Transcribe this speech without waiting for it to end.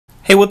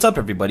Hey, what's up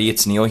everybody?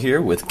 It's Neil here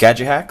with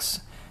Gadget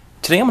Hacks.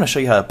 Today I'm going to show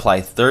you how to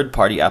apply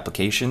third-party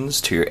applications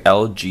to your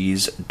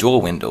LG's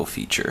dual window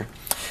feature.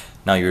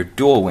 Now your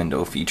dual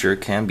window feature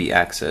can be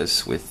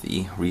accessed with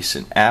the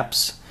recent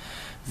apps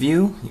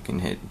view. You can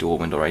hit dual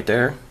window right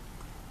there,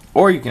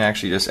 or you can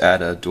actually just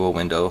add a dual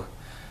window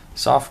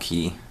soft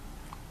key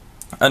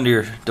under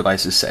your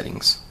device's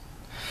settings.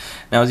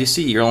 Now as you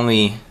see, you're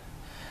only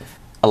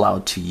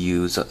allowed to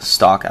use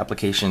stock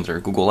applications or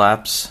Google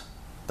apps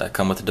that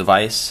come with the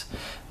device.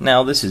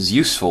 Now this is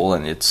useful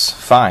and it's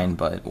fine,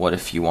 but what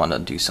if you want to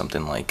do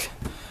something like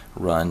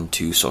run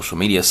two social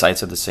media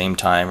sites at the same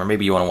time, or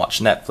maybe you want to watch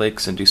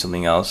Netflix and do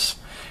something else?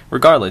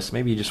 Regardless,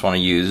 maybe you just want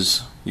to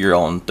use your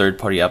own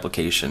third-party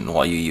application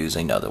while you use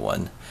another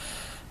one.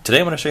 Today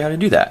I'm going to show you how to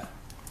do that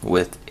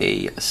with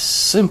a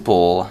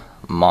simple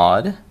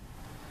mod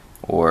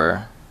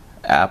or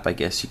app, I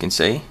guess you can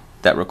say,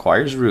 that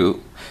requires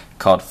root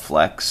called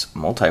Flex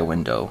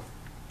Multi-Window.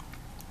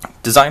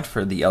 Designed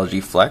for the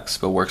LG Flex,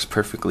 but works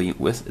perfectly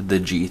with the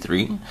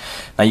G3.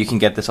 Now you can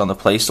get this on the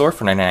Play Store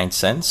for 99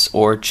 cents,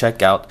 or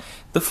check out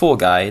the full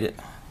guide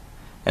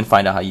and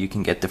find out how you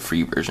can get the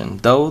free version.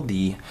 Though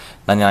the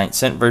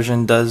 99-cent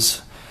version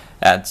does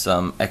add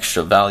some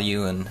extra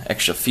value and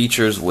extra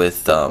features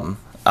with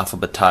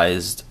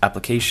alphabetized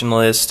application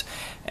list,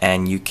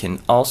 and you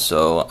can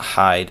also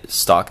hide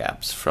stock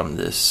apps from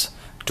this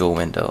dual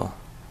window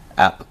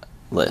app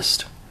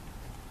list.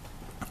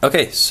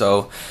 Okay,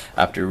 so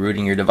after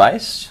rooting your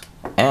device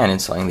and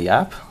installing the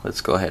app, let's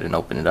go ahead and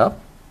open it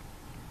up.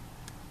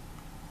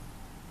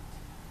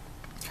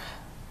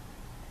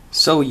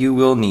 So you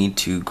will need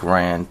to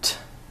grant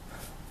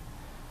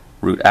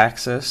root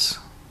access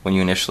when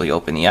you initially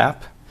open the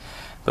app,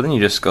 but then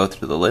you just go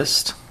through the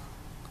list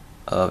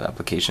of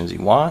applications you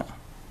want.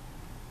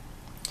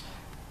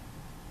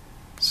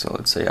 So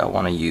let's say I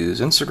want to use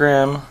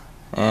Instagram,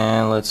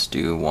 and let's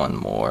do one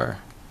more.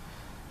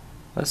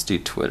 Let's do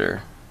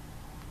Twitter.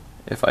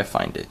 If I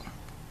find it.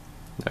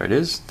 There it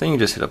is. Then you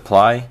just hit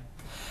apply.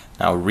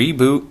 Now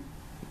reboot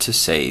to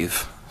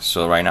save.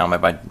 So right now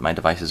my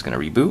device is going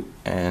to reboot,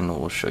 and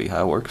we'll show you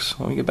how it works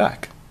when we get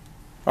back.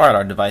 Alright,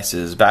 our device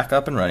is back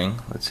up and running.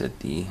 Let's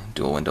hit the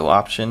dual window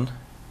option.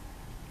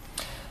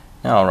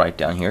 Now right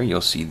down here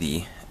you'll see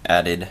the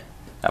added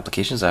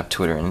applications. I have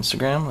Twitter and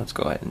Instagram. Let's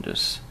go ahead and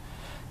just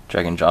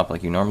drag and drop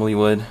like you normally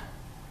would.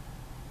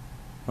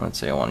 Let's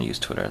say I want to use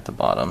Twitter at the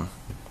bottom.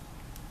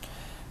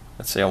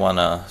 Let's say I want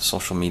a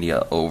social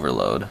media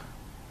overload.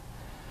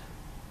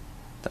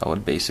 That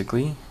would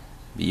basically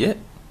be it.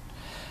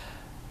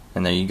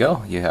 And there you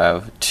go. You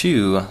have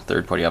two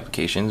third-party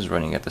applications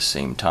running at the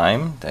same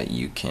time that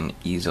you can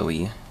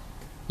easily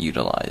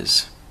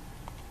utilize.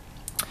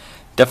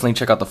 Definitely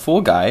check out the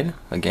full guide.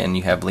 Again,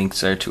 you have links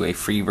there to a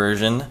free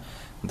version,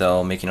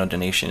 though making a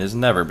donation is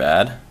never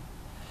bad.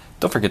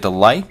 Don't forget to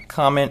like,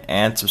 comment,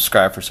 and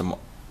subscribe for some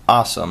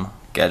awesome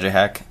Gadget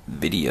Hack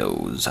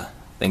videos.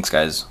 Thanks,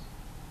 guys.